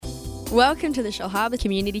Welcome to the Shell Harbour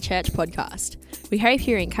Community Church podcast. We hope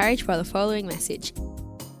you're encouraged by the following message.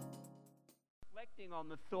 Reflecting on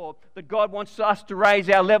the thought that God wants us to raise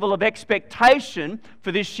our level of expectation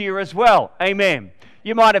for this year as well. Amen.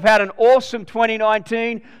 You might have had an awesome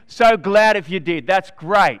 2019. So glad if you did. That's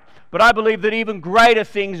great. But I believe that even greater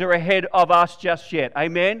things are ahead of us just yet.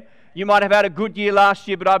 Amen. You might have had a good year last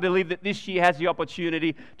year, but I believe that this year has the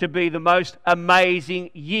opportunity to be the most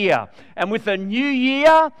amazing year. And with a new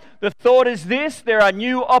year, the thought is this: there are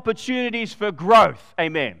new opportunities for growth.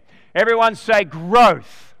 Amen. Everyone say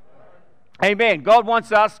growth. Amen. God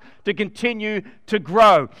wants us to continue to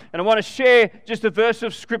grow. And I want to share just a verse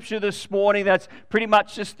of Scripture this morning that's pretty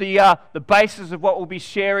much just the basis of what we'll be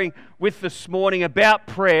sharing with this morning about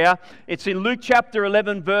prayer. It's in Luke chapter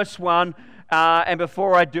 11, verse 1. And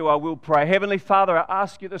before I do, I will pray. Heavenly Father, I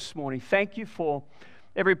ask you this morning, thank you for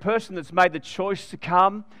every person that's made the choice to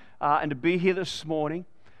come and to be here this morning.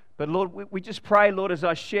 But Lord, we just pray, Lord, as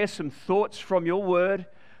I share some thoughts from your word,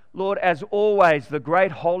 Lord, as always, the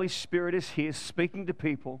great Holy Spirit is here speaking to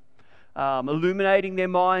people, illuminating their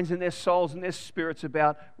minds and their souls and their spirits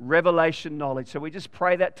about revelation knowledge. So we just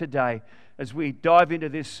pray that today as we dive into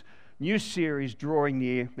this new series, Drawing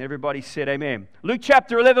Near. Everybody said amen. Luke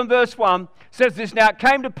chapter 11 verse 1 says this: Now it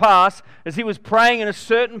came to pass, as he was praying in a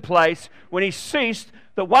certain place, when he ceased,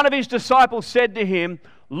 that one of his disciples said to him,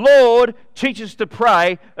 Lord, teach us to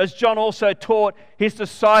pray, as John also taught his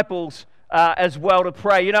disciples as well to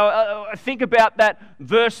pray. You know, think about that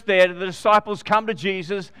verse there. The disciples come to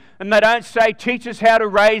Jesus and they don't say, teach us how to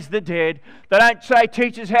raise the dead. They don't say,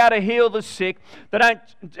 teach us how to heal the sick. They don't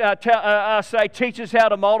say, teach us how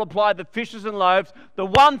to multiply the fishes and loaves. The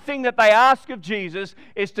one thing that they ask of Jesus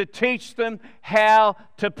is to teach them how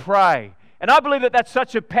to pray. And I believe that that's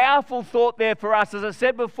such a powerful thought there for us. As I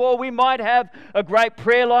said before, we might have a great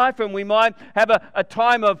prayer life and we might have a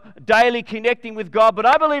time of daily connecting with God. But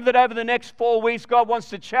I believe that over the next 4 weeks, God wants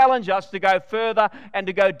to challenge us to go further and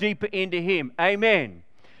to go deeper into Him. Amen.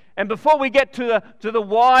 And before we get to the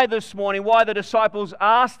why this morning, why the disciples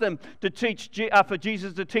asked them to for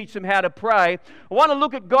Jesus to teach them how to pray, I want to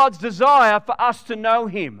look at God's desire for us to know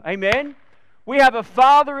Him. Amen. We have a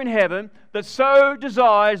Father in heaven that so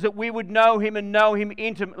desires that we would know Him and know Him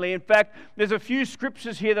intimately. In fact, there's a few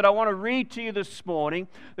scriptures here that I want to read to you this morning.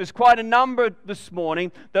 There's quite a number this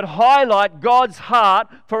morning that highlight God's heart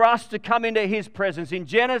for us to come into His presence. In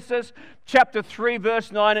Genesis chapter 3,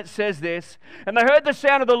 verse 9, it says this: And they heard the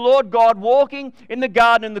sound of the Lord God walking in the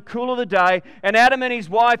garden in the cool of the day, and Adam and his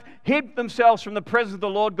wife hid themselves from the presence of the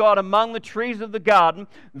Lord God among the trees of the garden.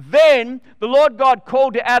 Then the Lord God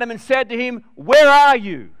called to Adam and said to him, Where are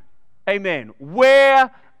you? Amen. Where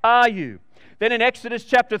are you? Then in Exodus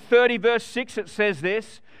chapter 30, verse 6, it says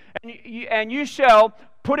this: And you shall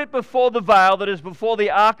put it before the veil that is before the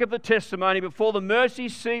ark of the testimony, before the mercy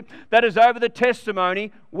seat that is over the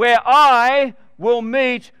testimony, where I will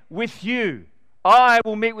meet with you. I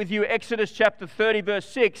will meet with you. Exodus chapter 30, verse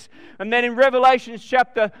 6. And then in Revelation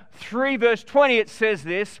chapter 3, verse 20, it says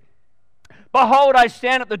this: Behold, I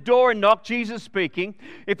stand at the door and knock, Jesus speaking.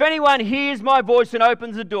 If anyone hears my voice and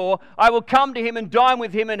opens the door, I will come to him and dine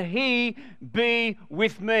with him, and he be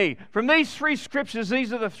with me. From these three scriptures,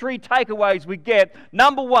 these are the three takeaways we get.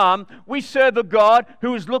 Number one, we serve a God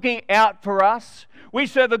who is looking out for us. We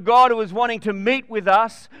serve a God who is wanting to meet with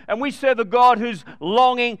us, and we serve a God who's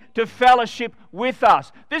longing to fellowship with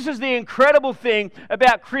us. This is the incredible thing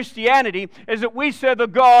about Christianity, is that we serve a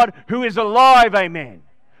God who is alive. Amen.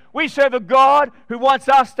 We serve a God who wants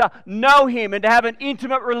us to know Him and to have an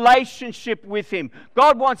intimate relationship with Him.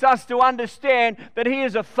 God wants us to understand that He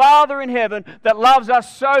is a Father in heaven that loves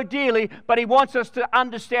us so dearly, but He wants us to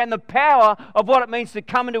understand the power of what it means to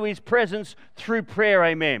come into His presence through prayer.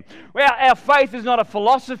 Amen. Well, our faith is not a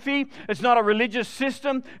philosophy. It's not a religious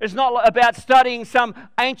system. It's not about studying some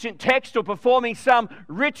ancient text or performing some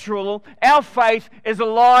ritual. Our faith is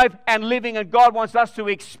alive and living, and God wants us to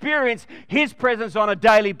experience His presence on a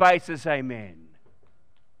daily basis. Amen.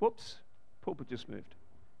 Whoops, pulpit just moved.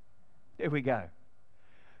 There we go.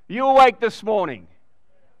 You awake this morning?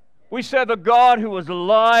 We serve a God who is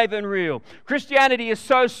alive and real. Christianity is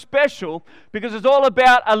so special because it's all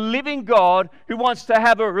about a living God who wants to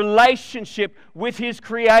have a relationship with His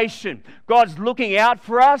creation. God's looking out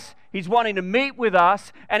for us. He's wanting to meet with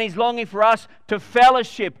us, and He's longing for us to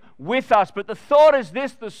fellowship with us. But the thought is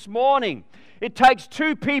this morning: it takes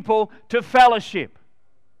two people to fellowship.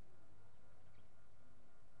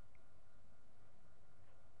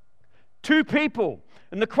 Two people.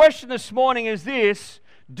 And the question this morning is this: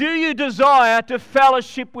 Do you desire to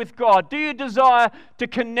fellowship with God? Do you desire to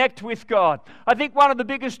connect with God? I think one of the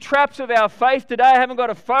biggest traps of our faith today, I haven't got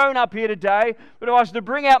a phone up here today, but if I was to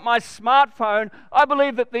bring out my smartphone, I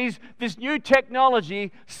believe that this new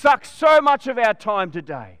technology sucks so much of our time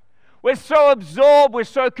today. We're so absorbed, we're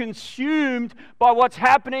so consumed by what's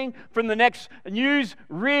happening from the next news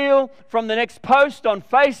reel, from the next post on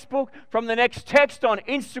Facebook, from the next text on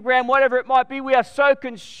Instagram, whatever it might be. We are so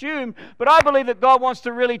consumed. But I believe that God wants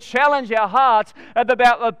to really challenge our hearts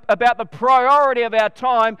about the priority of our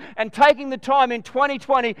time and taking the time in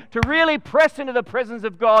 2020 to really press into the presence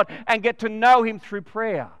of God and get to know Him through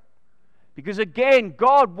prayer. Because again,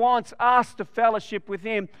 God wants us to fellowship with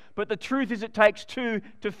Him, but the truth is it takes two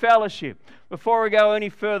to fellowship. Before we go any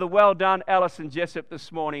further, well done, Alison Jessup, this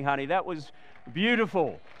morning, honey. That was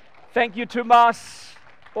beautiful. Thank you, Tomas.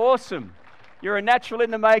 Awesome. You're a natural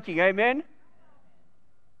in the making, amen?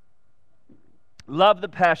 Love the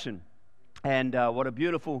passion. And what a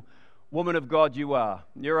beautiful woman of God you are.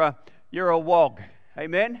 You're a wog,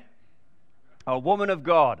 amen? A woman of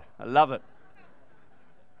God. I love it.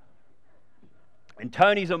 And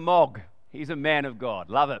Tony's a mog. He's a man of God.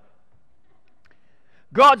 Love it.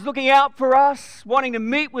 God's looking out for us, wanting to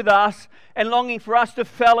meet with us, and longing for us to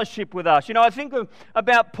fellowship with us. You know, I think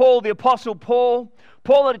about Paul, the Apostle Paul.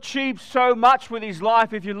 Paul had achieved so much with his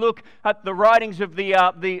life. If you look at the writings of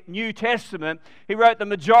the New Testament, he wrote the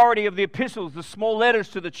majority of the epistles, the small letters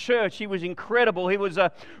to the church. He was incredible. He was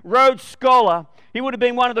a Rhodes Scholar. He would have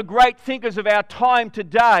been one of the great thinkers of our time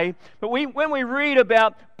today. But when we read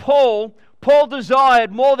about Paul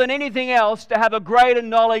desired more than anything else to have a greater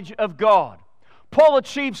knowledge of God. Paul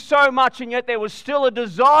achieved so much, and yet there was still a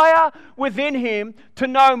desire within him to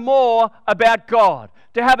know more about God,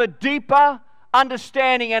 to have a deeper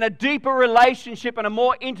understanding and a deeper relationship and a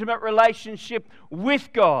more intimate relationship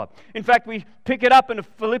with God. In fact, we pick it up in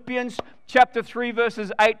Philippians chapter 3,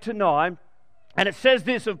 verses 8 to 9, and it says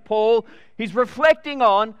this of Paul. He's reflecting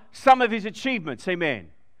on some of his achievements. Amen.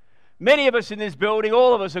 Many of us in this building,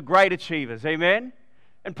 all of us are great achievers, amen?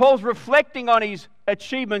 And Paul's reflecting on his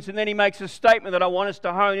achievements, and then he makes a statement that I want us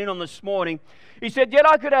to hone in on this morning. He said, "Yet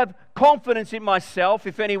I could have confidence in myself,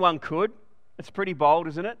 if anyone could." It's pretty bold,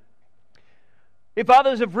 isn't it? "If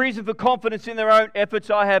others have reason for confidence in their own efforts,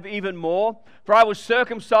 I have even more. For I was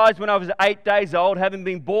circumcised when I was 8 days old, having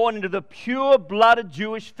been born into the pure-blooded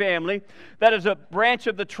Jewish family, that is a branch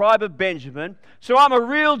of the tribe of Benjamin. So I'm a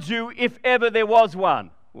real Jew, if ever there was one."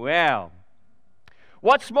 Wow.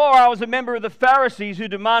 "What's more, I was a member of the Pharisees who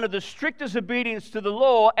demanded the strictest obedience to the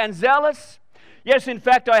law, and zealous. Yes, in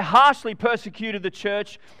fact, I harshly persecuted the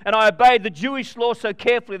church, and I obeyed the Jewish law so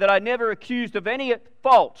carefully that I never accused of any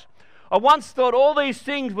fault. I once thought all these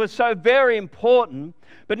things were so very important,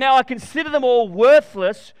 but now I consider them all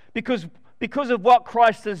worthless because of what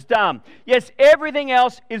Christ has done. Yes, everything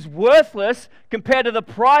else is worthless compared to the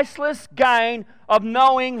priceless gain of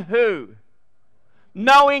knowing who?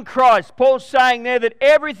 Knowing Christ." Paul's saying there that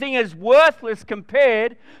everything is worthless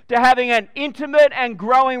compared to having an intimate and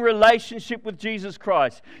growing relationship with Jesus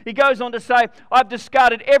Christ. He goes on to say, "I've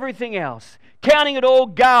discarded everything else, counting it all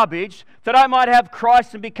garbage, that I might have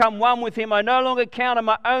Christ and become one with Him. I no longer count on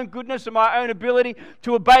my own goodness and my own ability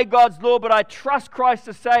to obey God's law, but I trust Christ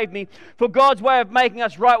to save me. For God's way of making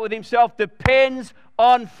us right with Himself depends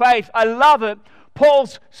on faith." I love it.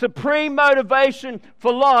 Paul's supreme motivation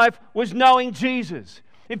for life was knowing Jesus.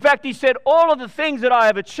 In fact, he said, all of the things that I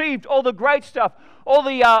have achieved, all the great stuff, all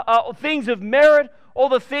the things of merit, all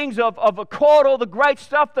the things of accord, all the great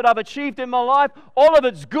stuff that I've achieved in my life, all of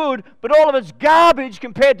it's good, but all of it's garbage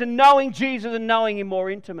compared to knowing Jesus and knowing Him more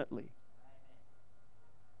intimately.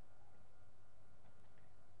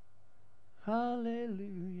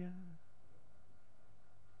 Hallelujah.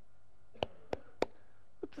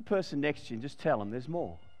 The person next to you and just tell them there's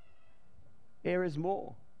more. There is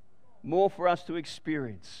more. More for us to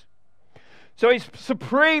experience. So his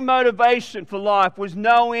supreme motivation for life was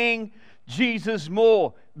knowing Jesus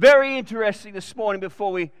more. Very interesting this morning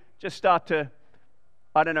before we just start to,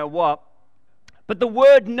 I don't know what. But the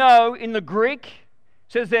word know in the Greek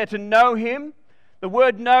says there to know Him. The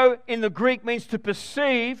word know in the Greek means to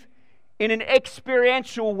perceive in an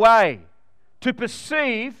experiential way. To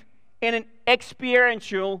perceive in an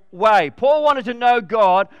experiential way. Paul wanted to know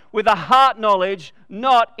God with a heart knowledge,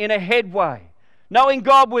 not in a head way. Knowing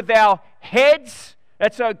God with our heads,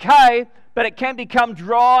 that's okay, but it can become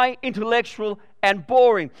dry, intellectual, and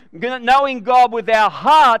boring. Knowing God with our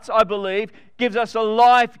hearts, I believe, gives us a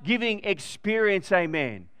life-giving experience,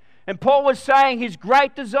 amen. And Paul was saying his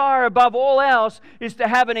great desire above all else is to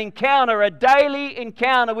have an encounter, a daily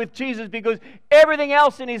encounter with Jesus, because everything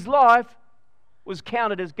else in his life was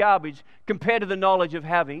counted as garbage compared to the knowledge of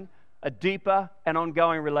having a deeper and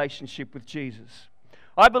ongoing relationship with Jesus.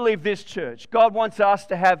 I believe this, church, God wants us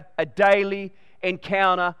to have a daily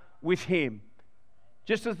encounter with Him.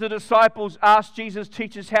 Just as the disciples asked Jesus,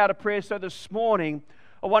 teach us how to pray, so this morning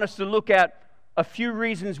I want us to look at a few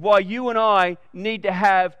reasons why you and I need to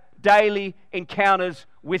have daily encounters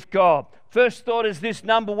with God. First thought is this: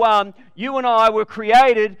 number one, you and I were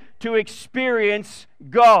created to experience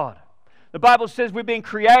God. The Bible says we've been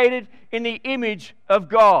created in the image of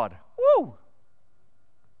God. Woo!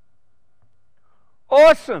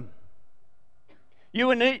 Awesome.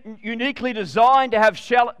 You are uniquely designed to have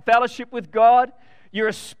fellowship with God. You're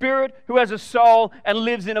a spirit who has a soul and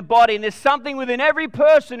lives in a body. And there's something within every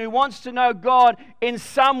person who wants to know God in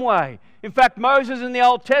some way. In fact, Moses in the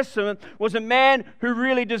Old Testament was a man who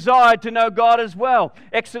really desired to know God as well.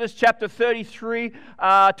 Exodus chapter 33,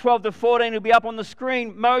 12 to 14 will be up on the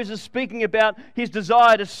screen. Moses speaking about his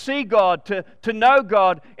desire to see God, to know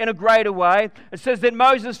God in a greater way. It says, then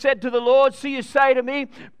Moses said to the Lord, see, you say to me,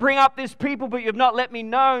 bring up this people, but you have not let me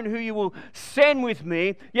know who you will send with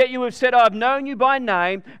me. Yet you have said, I have known you by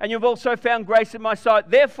name, and you have also found grace in my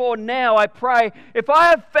sight. Therefore now I pray, if I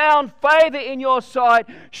have found favor in your sight,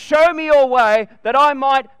 show me your way, that I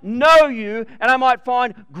might know you and I might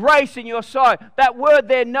find grace in your sight. That word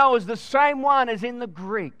there, know, is the same one as in the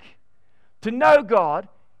Greek. To know God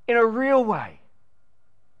in a real way,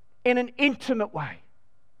 in an intimate way,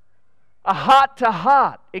 a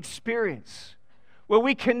heart-to-heart experience where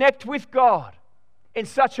we connect with God in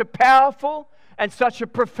such a powerful and such a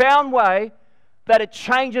profound way that it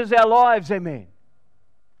changes our lives. Amen.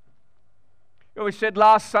 We said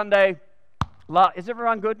last Sunday, is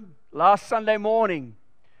everyone good? Last Sunday morning,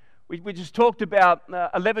 we just talked about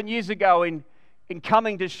 11 years ago in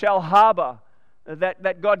coming to Shell Harbour,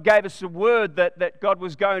 that God gave us a word that God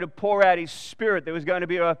was going to pour out His Spirit. There was going to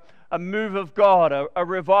be a move of God, a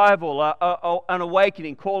revival, an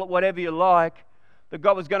awakening, call it whatever you like, that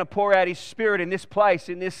God was going to pour out His Spirit in this place,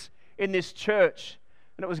 in this church,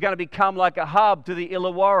 and it was going to become like a hub to the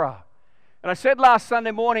Illawarra. And I said last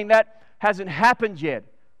Sunday morning that hasn't happened yet.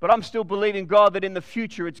 But I'm still believing God that in the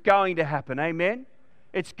future it's going to happen. Amen?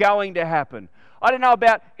 It's going to happen. I don't know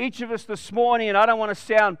about each of us this morning, and I don't want to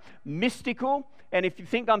sound mystical. And if you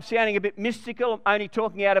think I'm sounding a bit mystical, I'm only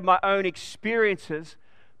talking out of my own experiences.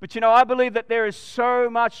 But I believe that there is so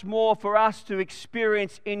much more for us to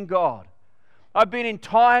experience in God. I've been in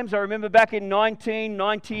times, I remember back in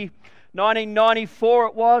 1994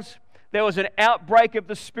 it was, there was an outbreak of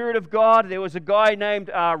the Spirit of God. There was a guy named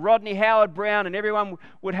Rodney Howard-Browne, and everyone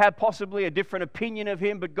would have possibly a different opinion of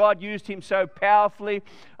him, but God used him so powerfully.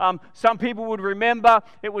 Some people would remember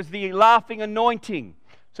it was the laughing anointing.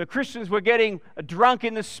 So Christians were getting drunk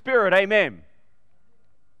in the Spirit. Amen.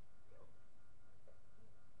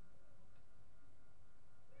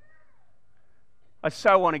 I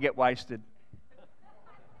so want to get wasted.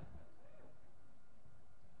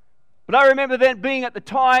 But I remember then being at the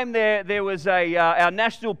time there was our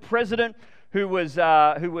national president who was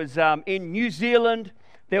in New Zealand.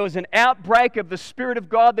 There was an outbreak of the Spirit of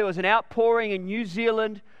God. There was an outpouring in New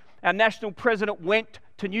Zealand. Our national president went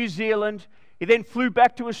to New Zealand. He then flew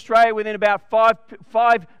back to Australia within about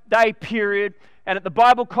five-day period. And at the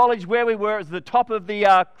Bible college where we were, it was the top of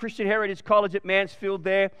the Christian Heritage College at Mansfield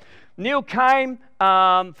there. Neil came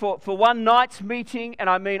for one night's meeting, and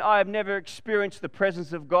I have never experienced the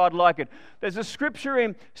presence of God like it. There's a scripture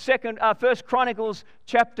in First Chronicles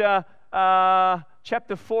chapter 4,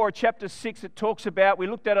 chapter 6. It talks about. We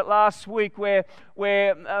looked at it last week, where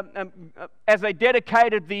as they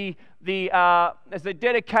dedicated the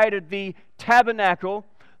tabernacle,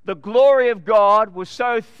 the glory of God was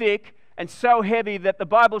so thick and so heavy that the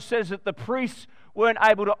Bible says that the priests weren't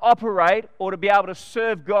able to operate or to be able to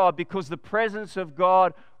serve God because the presence of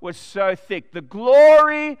God was so thick. The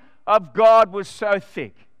glory of God was so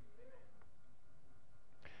thick.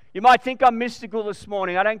 You might think I'm mystical this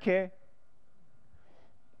morning. I don't care.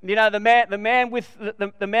 The man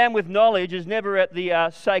with knowledge is never at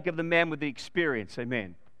the sake of the man with the experience.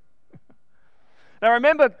 Amen. Now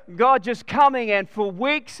remember God just coming, and for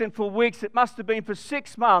weeks, it must have been for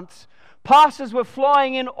 6 months, pastors were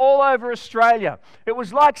flying in all over Australia. It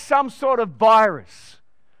was like some sort of virus.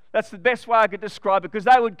 That's the best way I could describe it, because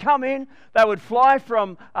they would come in, they would fly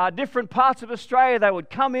from different parts of Australia, they would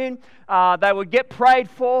come in, they would get prayed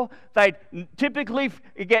for, they'd typically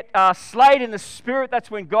get slayed in the Spirit.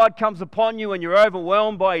 That's when God comes upon you and you're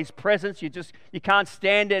overwhelmed by His presence, you can't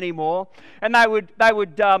stand anymore. And they would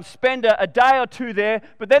spend a day or two there,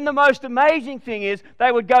 but then the most amazing thing is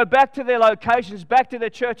they would go back to their locations, back to their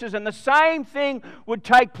churches, and the same thing would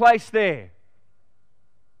take place there.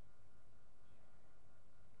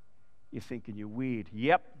 You're thinking you're weird.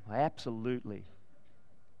 Yep, absolutely.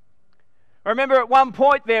 I remember at one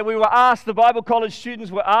point there we were asked, the Bible college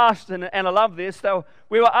students were asked, and I love this,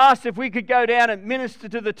 we were asked if we could go down and minister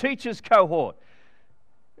to the teachers cohort.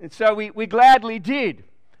 And so we gladly did.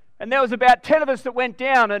 And there was about 10 of us that went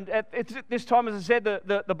down, and at this time, as I said,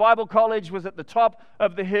 the Bible college was at the top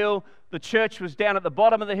of the hill, the church was down at the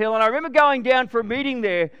bottom of the hill, and I remember going down for a meeting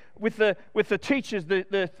there with the teachers,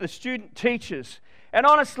 the student teachers. And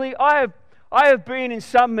honestly, I have been in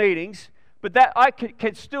some meetings, but that I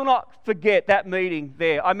can still not forget that meeting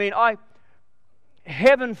there. I mean,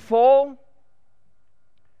 heaven fall,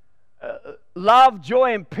 love,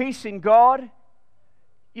 joy, and peace in God.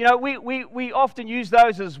 You know, we often use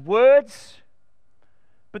those as words,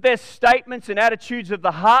 but they're statements and attitudes of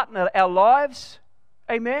the heart in our lives.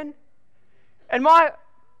 Amen? And our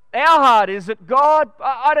heart is that God,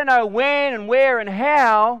 I don't know when and where and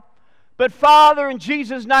how, but Father, in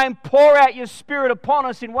Jesus' name, pour out your Spirit upon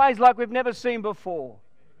us in ways like we've never seen before.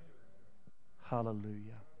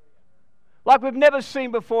 Hallelujah. Like we've never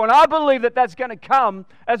seen before. And I believe that that's going to come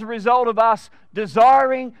as a result of us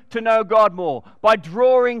desiring to know God more, by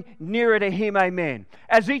drawing nearer to Him, amen.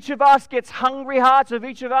 As each of us gets hungry hearts, if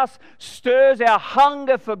each of us stirs our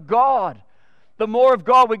hunger for God, the more of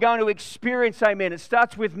God we're going to experience, amen. It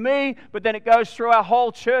starts with me, but then it goes through our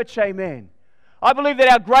whole church, amen. I believe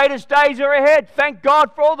that our greatest days are ahead. Thank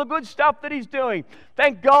God for all the good stuff that He's doing.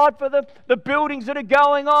 Thank God for the buildings that are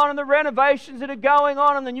going on and the renovations that are going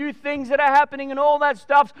on and the new things that are happening and all that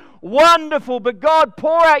stuff's wonderful. But God,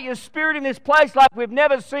 pour out your Spirit in this place like we've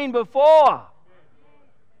never seen before.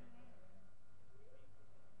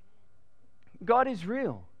 God is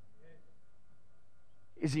real.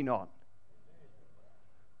 Is He not?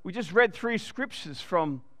 We just read 3 scriptures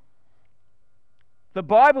from the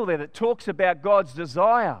Bible there that talks about God's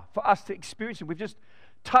desire for us to experience Him. We've just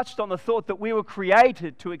touched on the thought that we were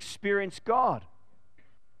created to experience God.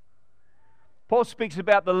 Paul speaks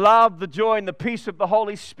about the love, the joy, and the peace of the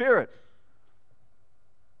Holy Spirit.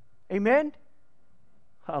 Amen?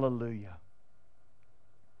 Hallelujah.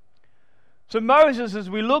 So Moses, as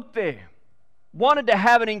we look there, wanted to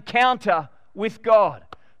have an encounter with God.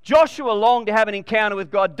 Joshua longed to have an encounter with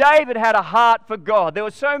God. David had a heart for God. There were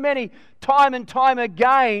so many time and time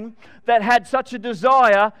again that had such a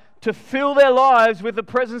desire to fill their lives with the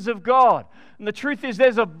presence of God. And the truth is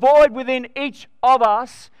there's a void within each of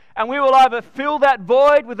us, and we will either fill that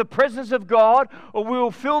void with the presence of God or we will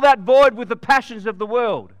fill that void with the passions of the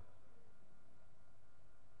world.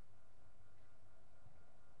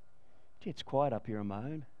 Gee, it's quiet up here on my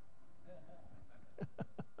own.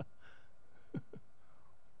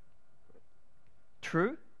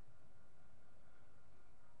 True?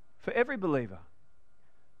 For every believer,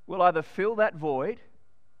 we'll either fill that void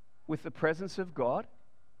with the presence of God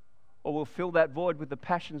or we'll fill that void with the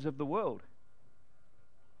passions of the world.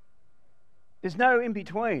 There's no in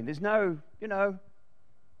between. There's no, it's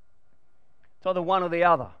either one or the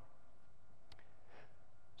other.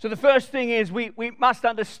 So the first thing is we must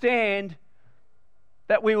understand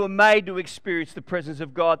that we were made to experience the presence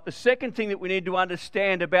of God. The second thing that we need to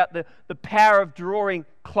understand about the power of drawing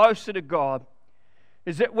closer to God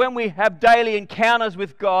is that when we have daily encounters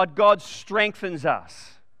with God, God strengthens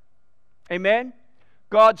us. Amen?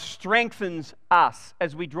 God strengthens us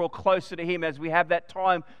as we draw closer to Him, as we have that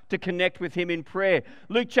time to connect with Him in prayer.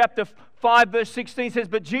 Luke chapter 5 verse 16 says,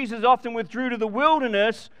 "But Jesus often withdrew to the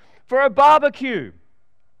wilderness for a barbecue."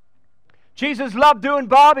 Jesus loved doing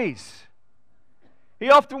barbies. He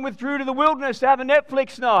often withdrew to the wilderness to have a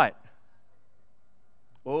Netflix night.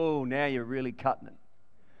 Oh, now you're really cutting it.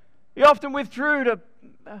 He often withdrew to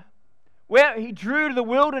the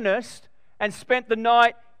wilderness and spent the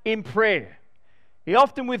night in prayer. He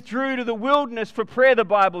often withdrew to the wilderness for prayer, the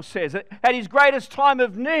Bible says. At His greatest time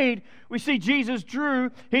of need, we see Jesus drew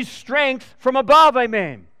His strength from above,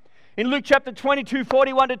 amen. In Luke chapter 22,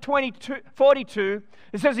 41 to 42,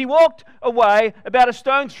 it says He walked away about a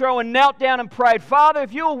stone's throw and knelt down and prayed, "Father,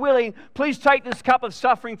 if You are willing, please take this cup of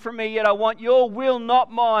suffering from me, yet I want Your will,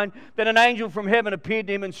 not mine." Then an angel from heaven appeared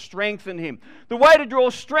to him and strengthened him. The way to draw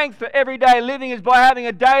strength for everyday living is by having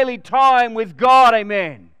a daily time with God,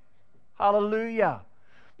 amen. Hallelujah.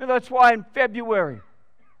 Now that's why in February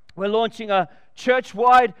we're launching a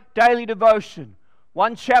church-wide daily devotion.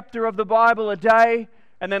 1 chapter of the Bible a day,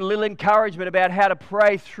 and then a little encouragement about how to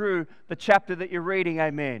pray through the chapter that you're reading,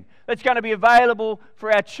 amen. That's going to be available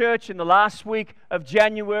for our church in the last week of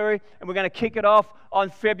January, and we're going to kick it off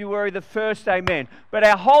on February the 1st, amen. But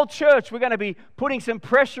our whole church, we're going to be putting some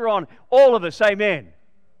pressure on all of us, amen.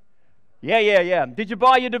 Yeah. Did you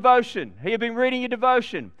buy your devotion? Have you been reading your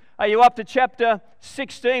devotion? Are you up to chapter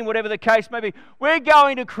 16, whatever the case may be? We're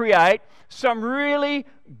going to create some really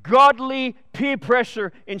godly peer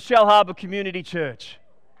pressure in Shellharbour Community Church.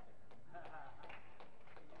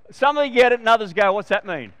 Some of you get it and others go, what's that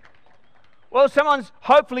mean? Well, someone's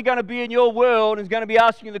hopefully going to be in your world and is going to be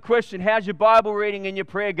asking you the question, how's your Bible reading and your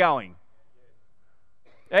prayer going?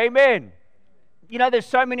 Amen. You know, there's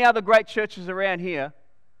so many other great churches around here.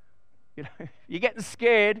 You know, you're getting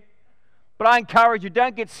scared, but I encourage you,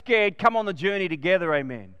 don't get scared. Come on the journey together,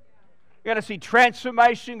 amen. You're going to see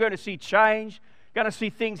transformation, you're going to see change, you're going to see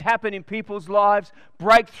things happen in people's lives,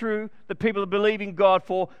 breakthrough that people are believing God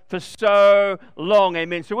for so long,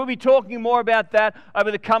 amen. So we'll be talking more about that over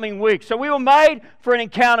the coming weeks. So we were made for an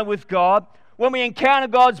encounter with God. When we encounter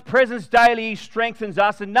God's presence daily, He strengthens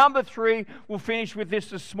us. And number 3, we'll finish with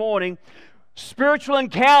this morning. Spiritual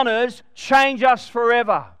encounters change us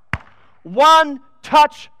forever. One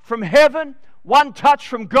touch from heaven, one touch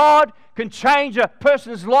from God can change a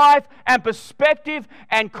person's life and perspective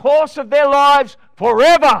and course of their lives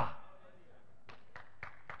forever.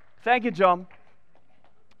 Thank you, John.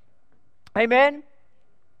 Amen.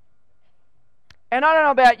 And I don't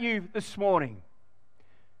know about you this morning.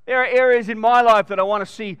 There are areas in my life that I want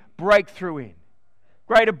to see breakthrough in.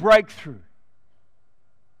 Greater breakthrough.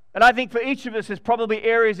 And I think for each of us, there's probably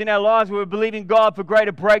areas in our lives where we're believing God for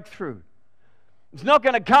greater breakthrough. It's not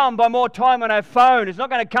going to come by more time on our phone. It's not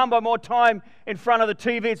going to come by more time in front of the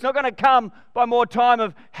TV. It's not going to come by more time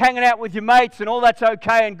of hanging out with your mates, and all that's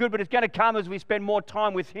okay and good, but it's going to come as we spend more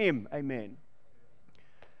time with Him. Amen.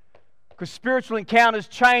 Because spiritual encounters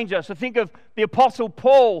change us. I think of the Apostle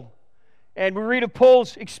Paul. And we read of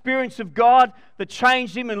Paul's experience of God that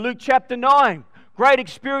changed him in Luke chapter 9. Great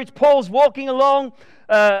experience. Paul's walking along.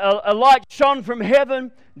 A light shone from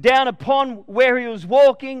heaven down upon where he was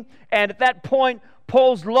walking. And at that point,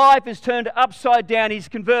 Paul's life is turned upside down. He's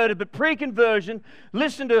converted. But pre-conversion,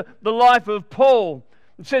 listen to the life of Paul.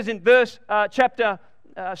 It says in Acts chapter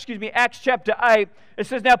 8, it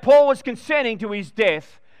says, "Now Paul was consenting to his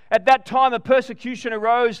death. At that time, a persecution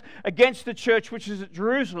arose against the church which is at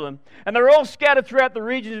Jerusalem, and they were all scattered throughout the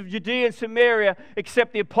regions of Judea and Samaria,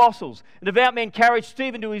 except the apostles. And devout men carried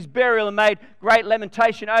Stephen to his burial and made great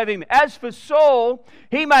lamentation over him. As for Saul,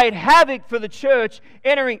 he made havoc for the church,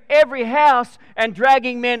 entering every house and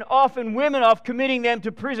dragging men off and women off, committing them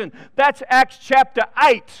to prison." That's Acts chapter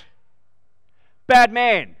 8. Bad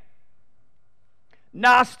man.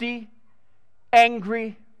 Nasty,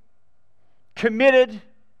 angry, committed,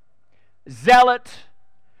 zealot,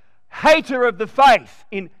 hater of the faith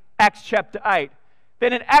in Acts chapter 8.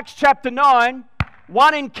 Then in Acts chapter 9,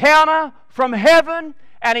 one encounter from heaven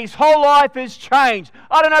and his whole life is changed.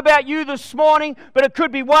 I don't know about you this morning, but it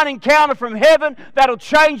could be one encounter from heaven that'll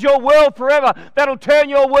change your world forever. That'll turn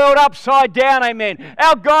your world upside down, amen.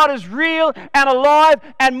 Our God is real and alive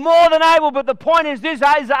and more than able, but the point is this,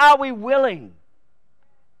 are we willing?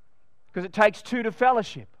 Because it takes two to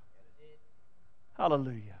fellowship.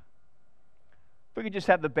 Hallelujah. If we could just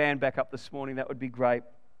have the band back up this morning, that would be great.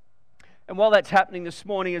 And while that's happening this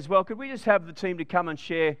morning as well, could we just have the team to come and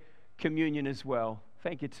share communion as well?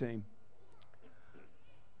 Thank you, team.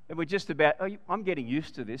 And we're just about, I'm getting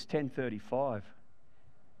used to this, 10:35.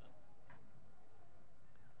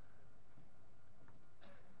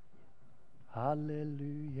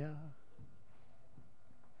 Hallelujah.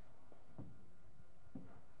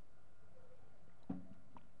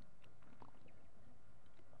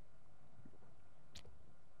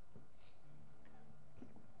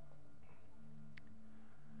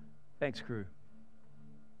 Thanks, crew.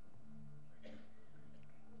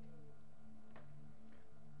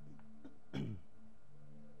 A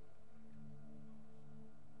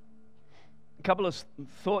couple of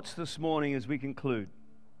thoughts this morning as we conclude.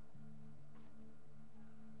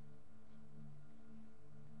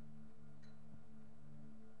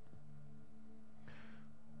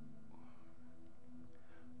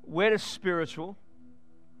 Where does spiritual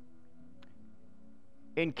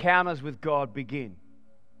encounters with God begin?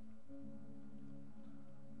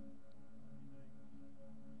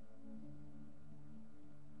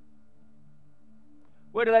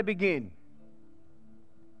 Where do they begin?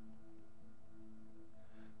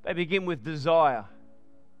 They begin with desire.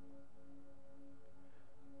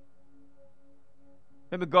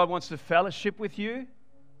 Remember, God wants to fellowship with you,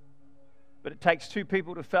 but it takes two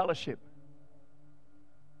people to fellowship.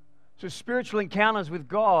 So spiritual encounters with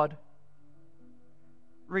God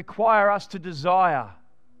require us to desire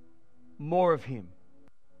more of Him.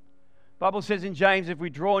 The Bible says in James, if we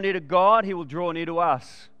draw near to God, He will draw near to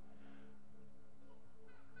us.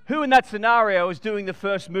 Who in that scenario is doing the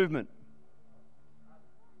first movement?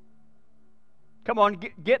 Come on,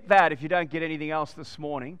 get that if you don't get anything else this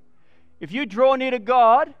morning. If you draw near to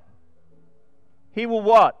God, He will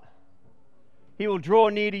what? He will draw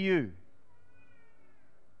near to you.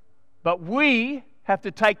 But we have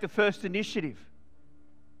to take the first initiative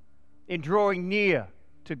in drawing near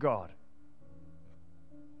to God.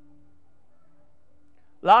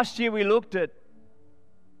 Last year we looked at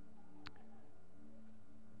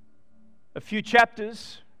a few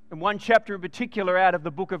chapters, and one chapter in particular out of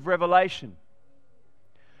the book of Revelation,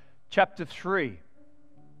 chapter 3.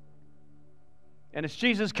 And it's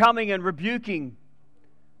Jesus coming and rebuking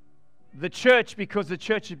the church because the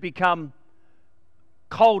church had become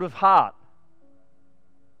cold of heart.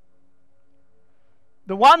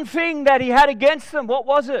 The one thing that He had against them, what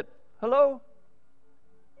was it? Hello?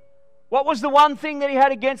 What was the one thing that He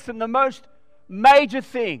had against them? The most major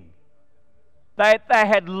thing. They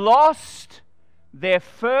had lost their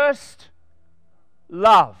first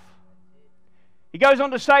love. He goes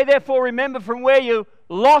on to say, therefore, remember from where you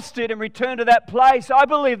lost it and return to that place. I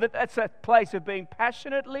believe that that's that place of being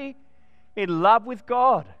passionately in love with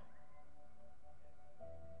God.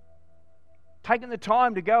 Taking the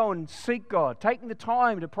time to go and seek God. Taking the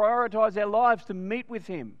time to prioritize our lives to meet with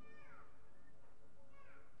Him.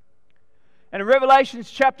 And in Revelation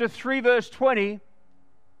chapter 3 verse 20,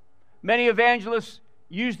 many evangelists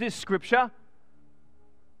use this scripture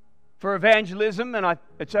for evangelism, and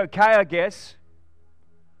it's okay, I guess.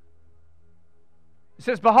 It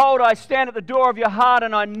says, behold, I stand at the door of your heart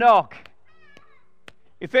and I knock.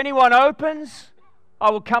 If anyone opens, I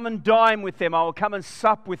will come and dine with them. I will come and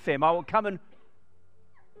sup with them. I will come and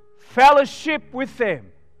fellowship with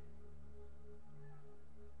them.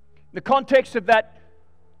 The context of that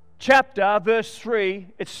chapter, verse 3,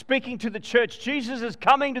 it's speaking to the church. Jesus is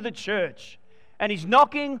coming to the church and He's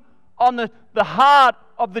knocking on the heart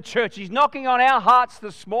of the church. He's knocking on our hearts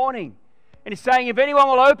this morning. And He's saying, if anyone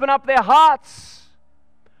will open up their hearts,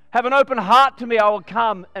 have an open heart to me, I will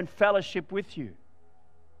come and fellowship with you.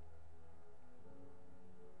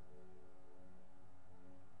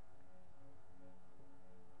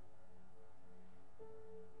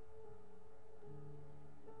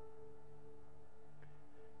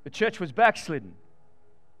 The church was backslidden.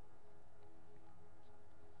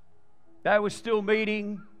 They were still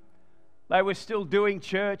meeting. They were still doing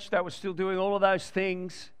church. They were still doing all of those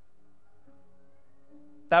things.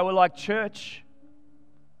 They were like church.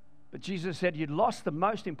 But Jesus said, you'd lost the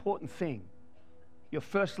most important thing, your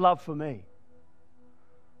first love for me.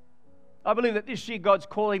 I believe that this year God's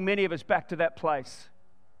calling many of us back to that place.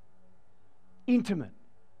 Intimate,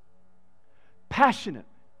 passionate,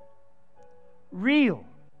 real.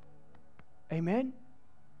 Amen?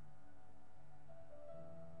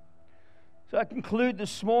 So I conclude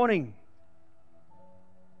this morning.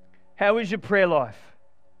 How is your prayer life?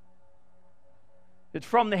 Is it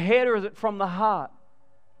from the head or is it from the heart?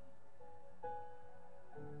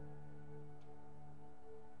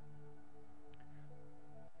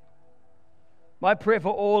 My prayer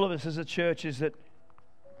for all of us as a church is that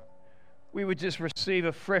we would just receive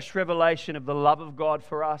a fresh revelation of the love of God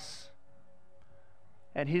for us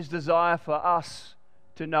and His desire for us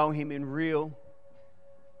to know Him in real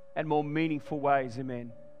and more meaningful ways.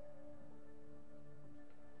 Amen.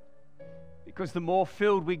 Because the more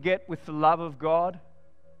filled we get with the love of God,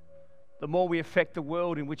 the more we affect the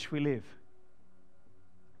world in which we live.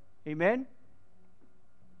 Amen?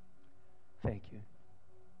 Thank you.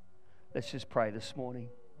 Let's just pray this morning.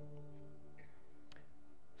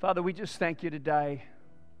 Father, we just thank You today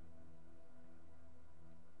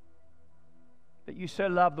that You so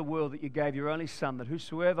loved the world that You gave Your only Son, that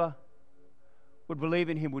whosoever would believe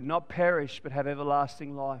in Him would not perish but have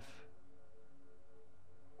everlasting life.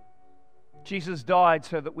 Jesus died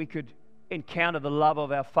so that we could encounter the love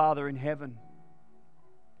of our Father in heaven.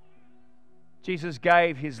 Jesus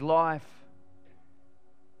gave His life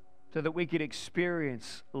so that we could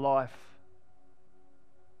experience life.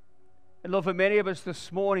 And Lord, for many of us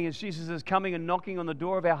this morning, as Jesus is coming and knocking on the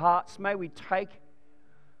door of our hearts, may we take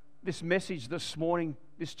this message this morning,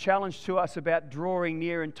 this challenge to us about drawing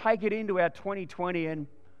near, and take it into our 2020, and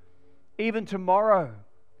even tomorrow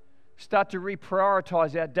start to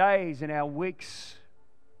reprioritize our days and our weeks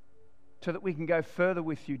so that we can go further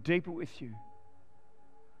with You, deeper with You.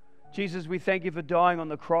 Jesus, we thank You for dying on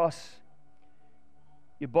the cross.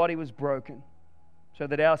 Your body was broken so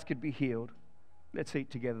that ours could be healed. Let's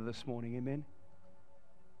eat together this morning. Amen.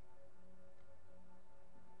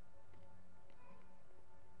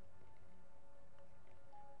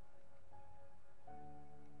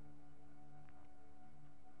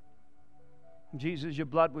 Jesus, Your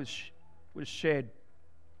blood was shed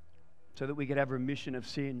so that we could have remission of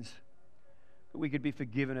sins. that we could be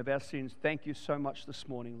forgiven of our sins. Thank you so much this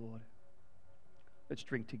morning, Lord. Let's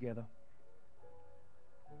drink together.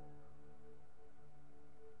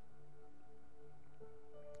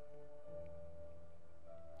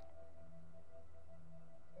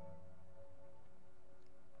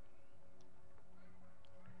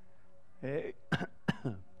 Hey,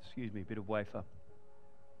 excuse me, a bit of wafer.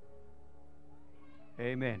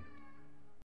 Amen.